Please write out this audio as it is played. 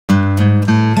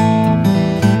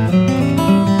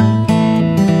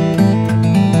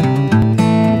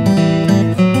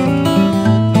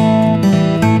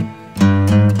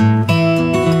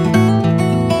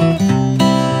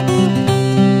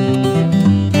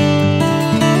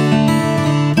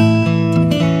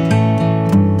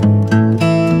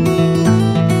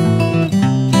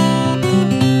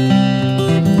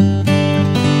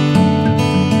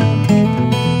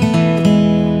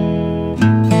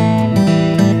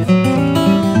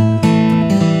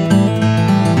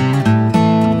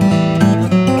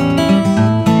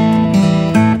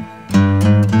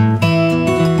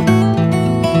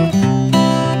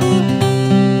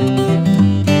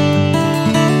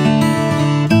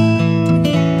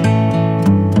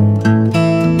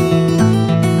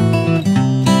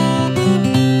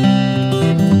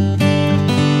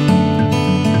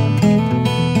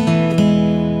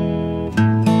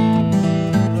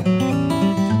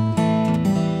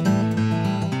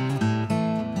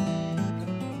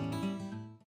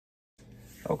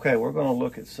Okay, we're going to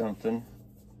look at something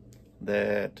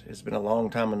that has been a long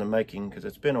time in the making, because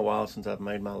it's been a while since I've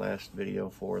made my last video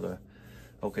for the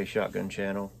OK Shotgun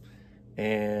channel.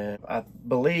 And I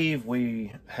believe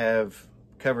we have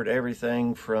covered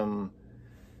everything from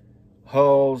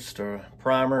hulls to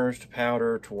primers to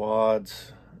powder to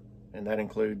wads, and that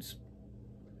includes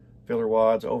filler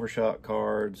wads, overshot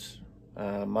cards,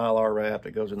 mylar wrap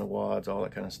that goes in the wads, all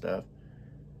that kind of stuff.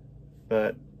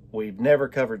 But we've never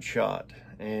covered shot,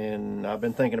 and I've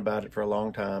been thinking about it for a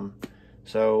long time.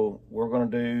 So we're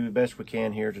going to do the best we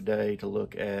can here today to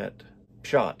look at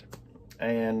shot.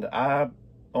 And I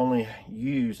only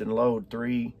use and load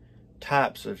 3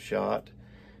 types of shot,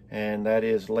 and that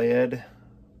is lead,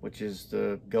 which is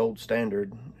the gold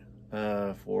standard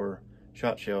for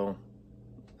shot shell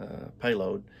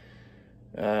payload,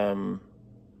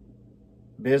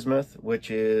 bismuth, which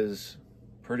is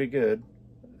pretty good.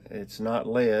 It's not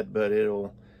lead, but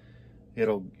it'll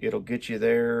get you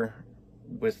there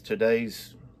with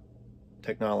today's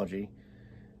technology.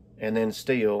 And then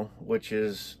steel, which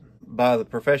is by the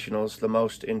professionals the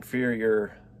most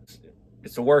inferior.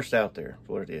 It's the worst out there, is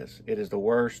what it is. It is the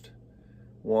worst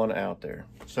one out there.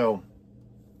 So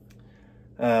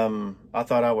I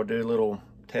thought I would do a little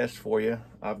test for you.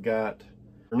 I've got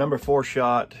number 4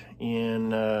 shot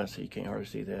in so you can't hardly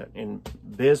see that, in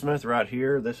bismuth right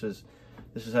here. This is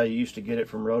how you used to get it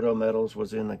from Roto Metals,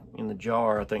 was in the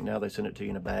jar. I think now they send it to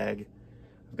you in a bag.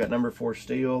 I've got number 4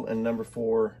 steel and number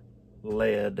 4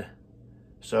 lead.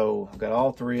 So I've got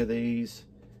all 3 of these,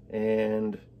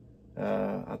 and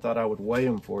I thought I would weigh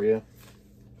them for you,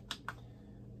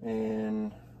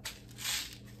 and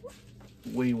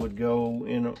we would go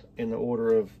in the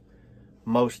order of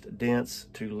most dense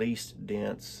to least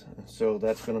dense. So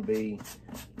that's going to be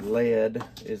lead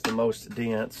is the most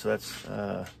dense. So that's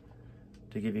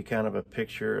to give you kind of a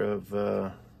picture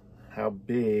of how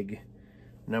big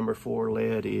number 4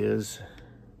 lead is.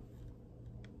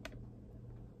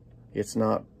 It's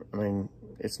not, I mean,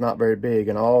 it's not very big,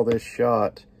 and all this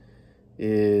shot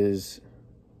is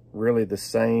really the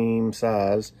same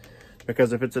size,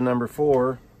 because if it's a number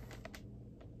 4,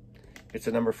 it's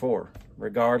a number 4,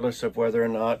 regardless of whether or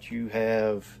not you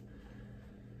have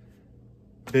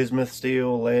bismuth,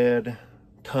 steel, lead,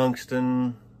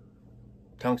 tungsten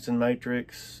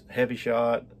matrix, heavy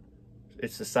shot.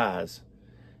 It's the size.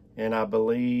 And I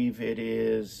believe it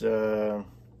is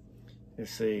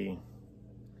let's see,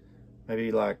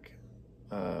 maybe like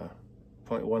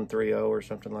 0.130 or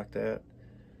something like that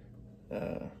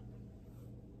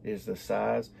is the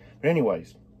size. But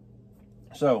anyways,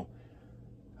 so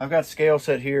I've got scale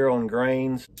set here on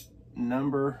grains.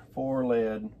 Number 4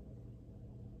 lead,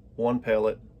 1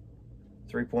 pellet,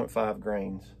 3.5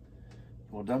 grains.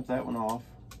 We'll dump that one off.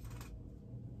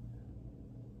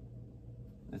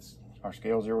 Our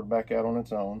scale zeroed back out on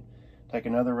its own. Take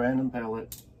another random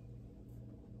pellet.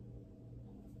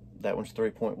 That one's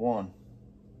 3.1.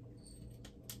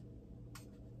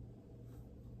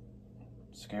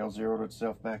 Scale zeroed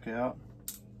itself back out.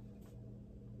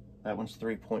 That one's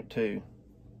 3.2.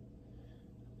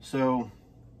 So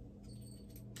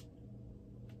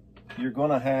you're going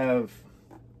to have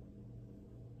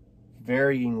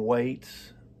varying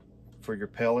weights for your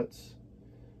pellets.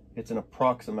 It's an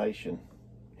approximation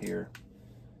here.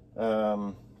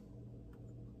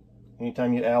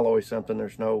 Anytime you alloy something,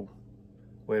 there's no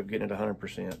way of getting it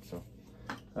 100%. So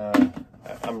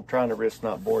I'm trying to risk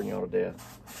not boring you all to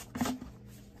death.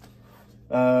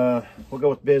 We'll go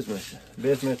with bismuth.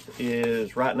 Bismuth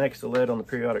is right next to lead on the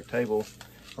periodic table,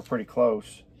 or pretty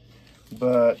close,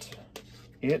 but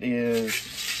it is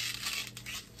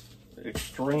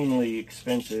extremely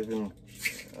expensive in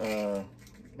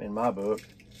my book.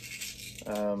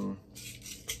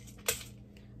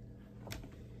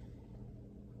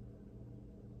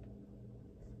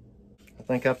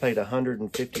 I think I paid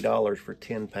 $150 for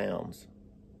 10 pounds.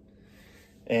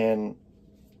 And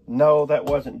no, that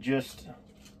wasn't just,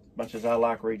 much as I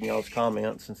like reading y'all's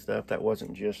comments and stuff, that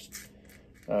wasn't just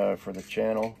for the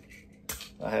channel.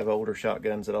 I have older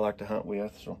shotguns that I like to hunt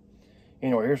with. So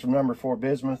anyway, here's some number 4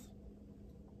 bismuth.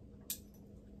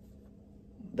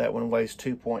 That one weighs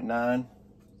 2.9.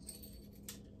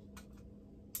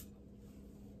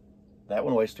 That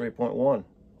one weighs 3.1,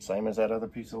 same as that other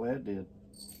piece of lead did.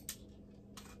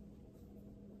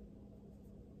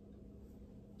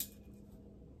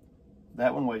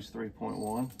 That one weighs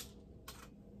 3.1.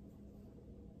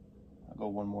 I'll go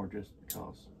one more just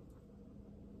because.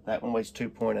 That one weighs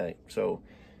 2.8. So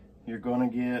you're going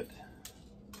to get,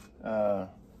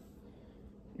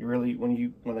 you really,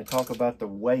 when they talk about the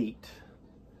weight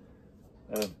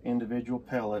of individual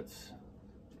pellets,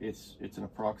 it's an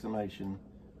approximation.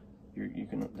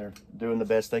 they're doing the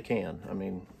best they can. I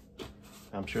mean,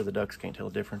 I'm sure the ducks can't tell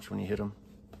the difference when you hit them.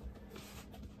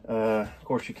 Of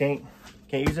course, you can't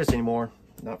use this anymore.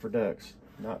 Not for ducks.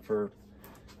 Not for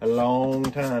a long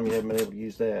time. You haven't been able to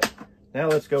use that. Now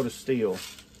let's go to steel.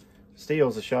 Steel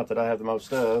is the shot that I have the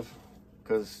most of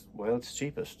because, well, it's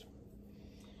cheapest.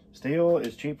 Steel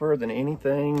is cheaper than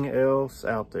anything else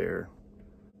out there.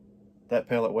 That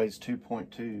pellet weighs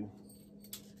 2.2.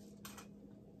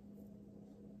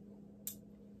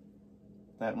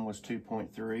 That one was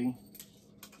 2.3.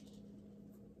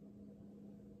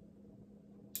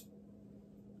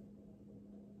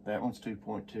 That one's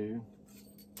 2.2.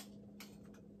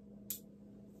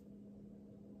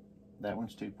 That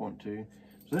one's 2.2.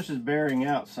 So this is bearing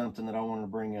out something that I wanted to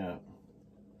bring up.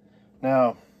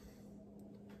 Now,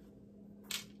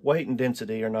 weight and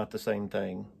density are not the same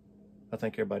thing. I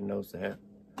think everybody knows that.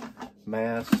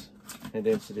 Mass and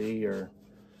density are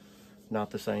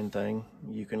not the same thing.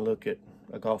 You can look at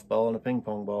a golf ball and a ping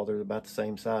pong ball. They're about the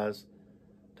same size,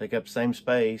 take up the same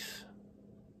space,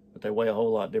 but they weigh a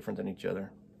whole lot different than each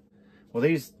other. Well,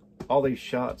 all these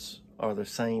shots are the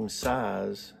same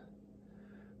size,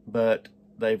 but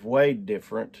they've weighed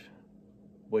different,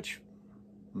 which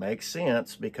makes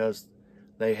sense because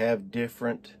they have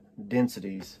different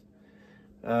densities.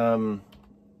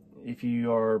 If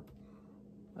you are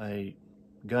a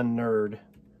gun nerd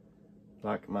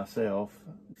like myself,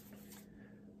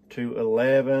 to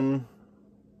 11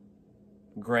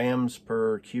 grams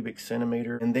per cubic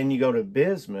centimeter, and then you go to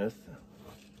bismuth,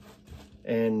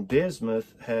 and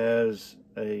bismuth has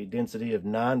a density of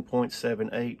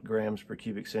 9.78 grams per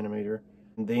cubic centimeter.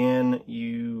 And then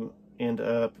you end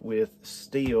up with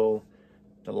steel,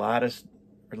 the lightest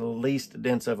or the least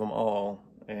dense of them all,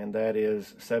 and that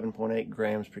is 7.8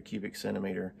 grams per cubic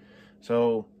centimeter.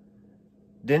 So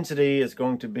density is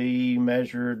going to be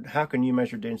measured. How can you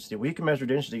measure density? Well, you can measure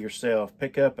density yourself.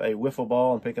 Pick up a wiffle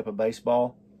ball and pick up a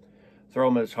baseball. Throw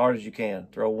them as hard as you can.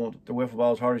 Throw the wiffle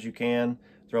ball as hard as you can.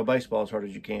 Throw a baseball as hard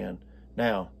as you can.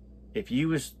 Now, if you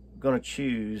was going to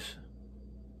choose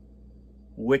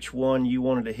which one you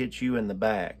wanted to hit you in the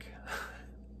back,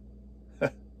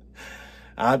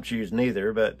 I'd choose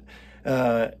neither, but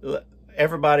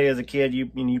everybody as a kid, you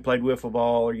played wiffle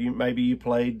ball, or maybe you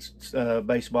played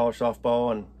baseball or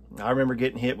softball, and I remember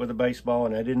getting hit with a baseball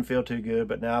and I didn't feel too good,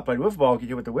 but now I played wiffle ball, get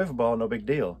hit with the wiffle ball, no big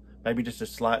deal. Maybe just a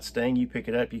slight sting, you pick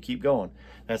it up, you keep going.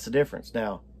 That's the difference.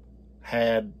 Now,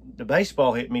 had the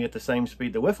baseball hit me at the same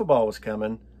speed the wiffle ball was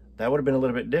coming, that would have been a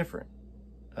little bit different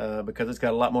because it's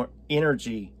got a lot more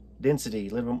energy, density,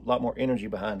 a lot more energy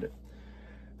behind it.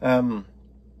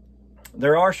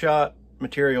 There are shot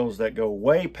materials that go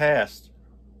way past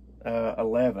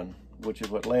 11, which is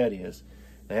what lead is.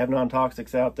 They have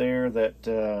non-toxics out there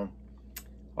that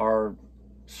are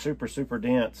super, super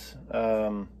dense.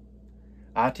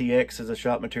 ITX is a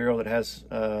shot material that has,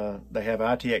 they have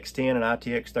ITX 10 and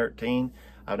ITX 13.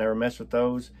 I've never messed with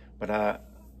those, but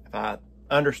if I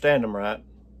understand them right,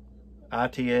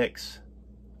 ITX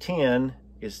 10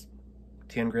 is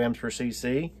 10 grams per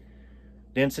cc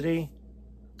density.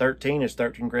 13 is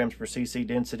 13 grams per cc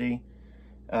density.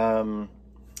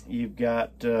 You've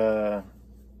got the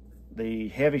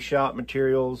heavy shot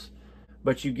materials,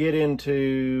 but you get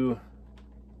into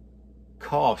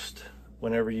cost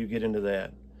whenever you get into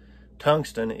that.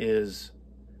 Tungsten is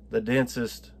the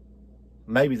densest,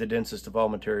 maybe the densest of all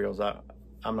materials.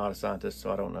 I'm not a scientist,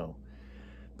 so I don't know.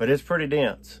 But it's pretty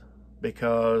dense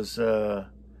because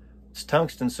it's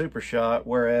tungsten super shot,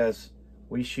 whereas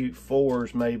we shoot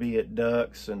 4s maybe at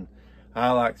ducks, and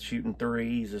I like shooting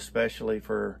 3s, especially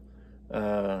for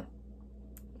out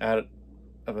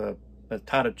of as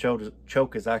tight a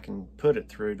choke as I can put it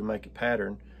through to make it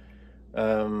pattern,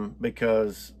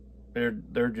 because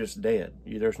they're just dead.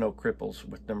 There's no cripples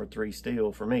with number 3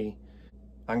 steel for me.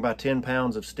 I can buy 10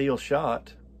 pounds of steel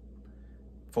shot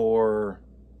for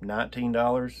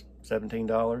 $19,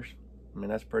 $17. I mean,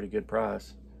 that's a pretty good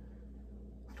price.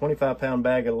 25-pound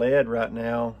bag of lead right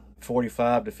now,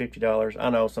 $45 to $50. I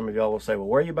know some of y'all will say, well,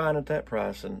 where are you buying at that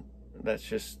price? And that's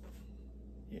just,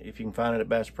 if you can find it at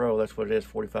Bass Pro, that's what it is,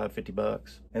 45, 50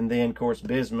 bucks. And then, of course,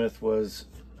 bismuth was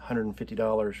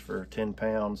 $150 for 10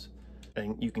 pounds.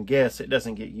 And you can guess it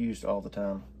doesn't get used all the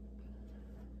time.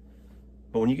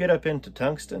 But when you get up into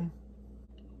tungsten,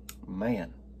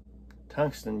 man,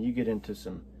 tungsten, you get into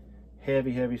some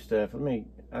heavy, heavy stuff.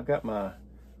 I've got my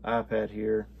iPad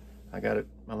here. I got it,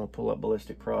 I'm gonna pull up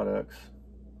Ballistic Products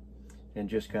and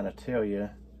just kind of tell you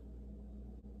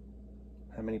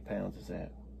how many pounds is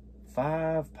that.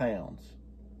 5 pounds.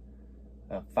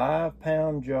 A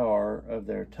 5-pound jar of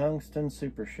their tungsten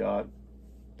super shot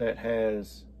that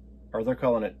has, or they're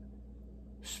calling it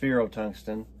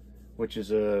spherotungsten, which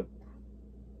is a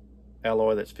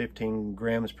alloy that's 15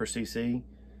 grams per cc.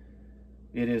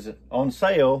 It is on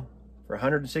sale for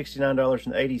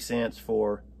 $169.80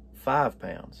 for 5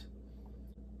 pounds.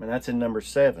 And that's in number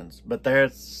 7s. But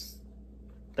that's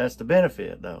the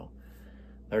benefit, though.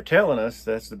 They're telling us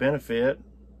that's the benefit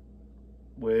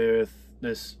with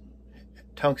this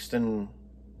tungsten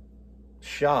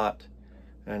shot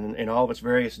and in all of its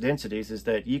various densities, is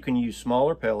that you can use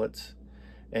smaller pellets,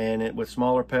 and with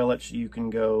smaller pellets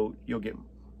you'll get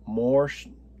more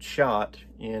shot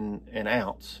in an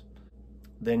ounce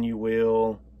than you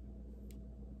will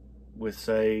with,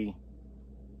 say,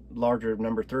 larger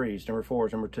number 3s, number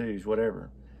 4s, number 2s,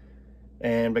 whatever.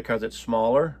 And because it's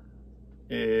smaller,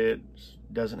 it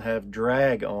doesn't have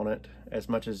drag on it as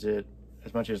much as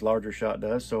larger shot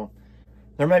does. So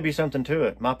there may be something to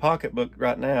it. My pocketbook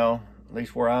right now, at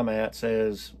least where I'm at,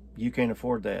 says you can't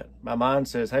afford that. My mind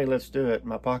says, hey, let's do it.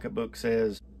 My pocketbook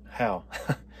says, how?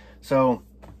 So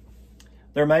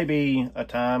there may be a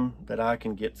time that I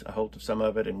can get a hold of some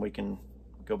of it and we can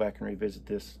go back and revisit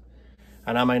this.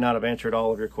 And I may not have answered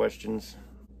all of your questions.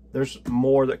 There's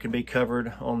more that could be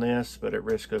covered on this, but at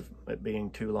risk of it being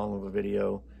too long of a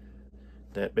video,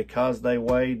 that because they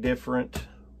weigh different,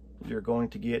 you're going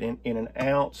to get in an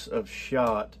ounce of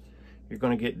shot, you're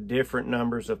going to get different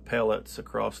numbers of pellets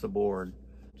across the board.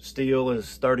 Steel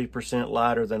is 30%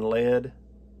 lighter than lead.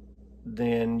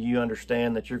 Then you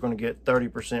understand that you're going to get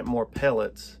 30% more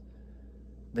pellets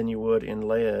than you would in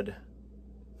lead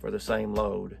for the same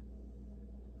load.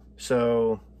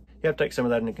 So you have to take some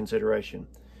of that into consideration.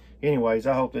 Anyways,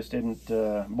 I hope this didn't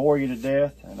bore you to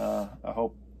death, and I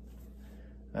hope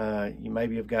you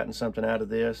maybe have gotten something out of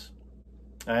this.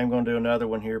 I am going to do another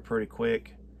one here pretty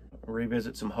quick,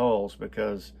 revisit some hulls,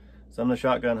 because some of the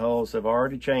shotgun hulls have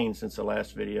already changed since the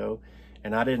last video,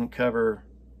 and I didn't cover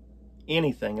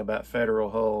anything about Federal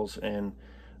hulls, and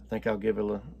I think I'll give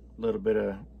a little bit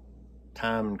of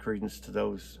time and credence to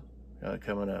those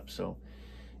coming up. So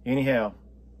anyhow,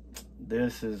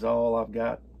 this is all I've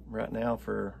got right now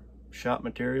for shot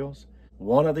materials.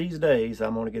 One of these days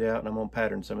I'm going to get out and I'm going to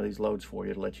pattern some of these loads for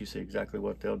you to let you see exactly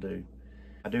what they'll do.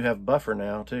 I do have buffer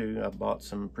now too. I bought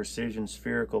some precision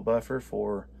spherical buffer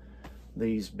for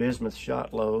these bismuth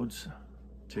shot loads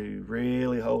to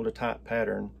really hold a tight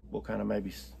pattern. We'll kind of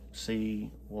maybe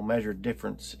see, we'll measure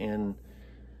difference in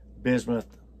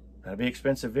bismuth. That'll be an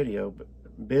expensive video, but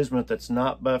bismuth that's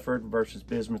not buffered versus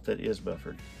bismuth that is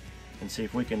buffered, and see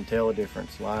if we can tell a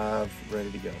difference live,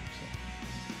 ready to go.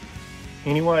 So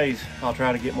anyways, I'll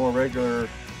try to get more regular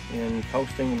in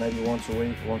posting, maybe once a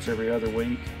week, once every other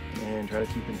week, and try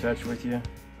to keep in touch with you.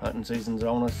 Hunting season's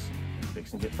on us.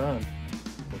 Fixing to get fun.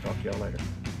 We'll talk to y'all later.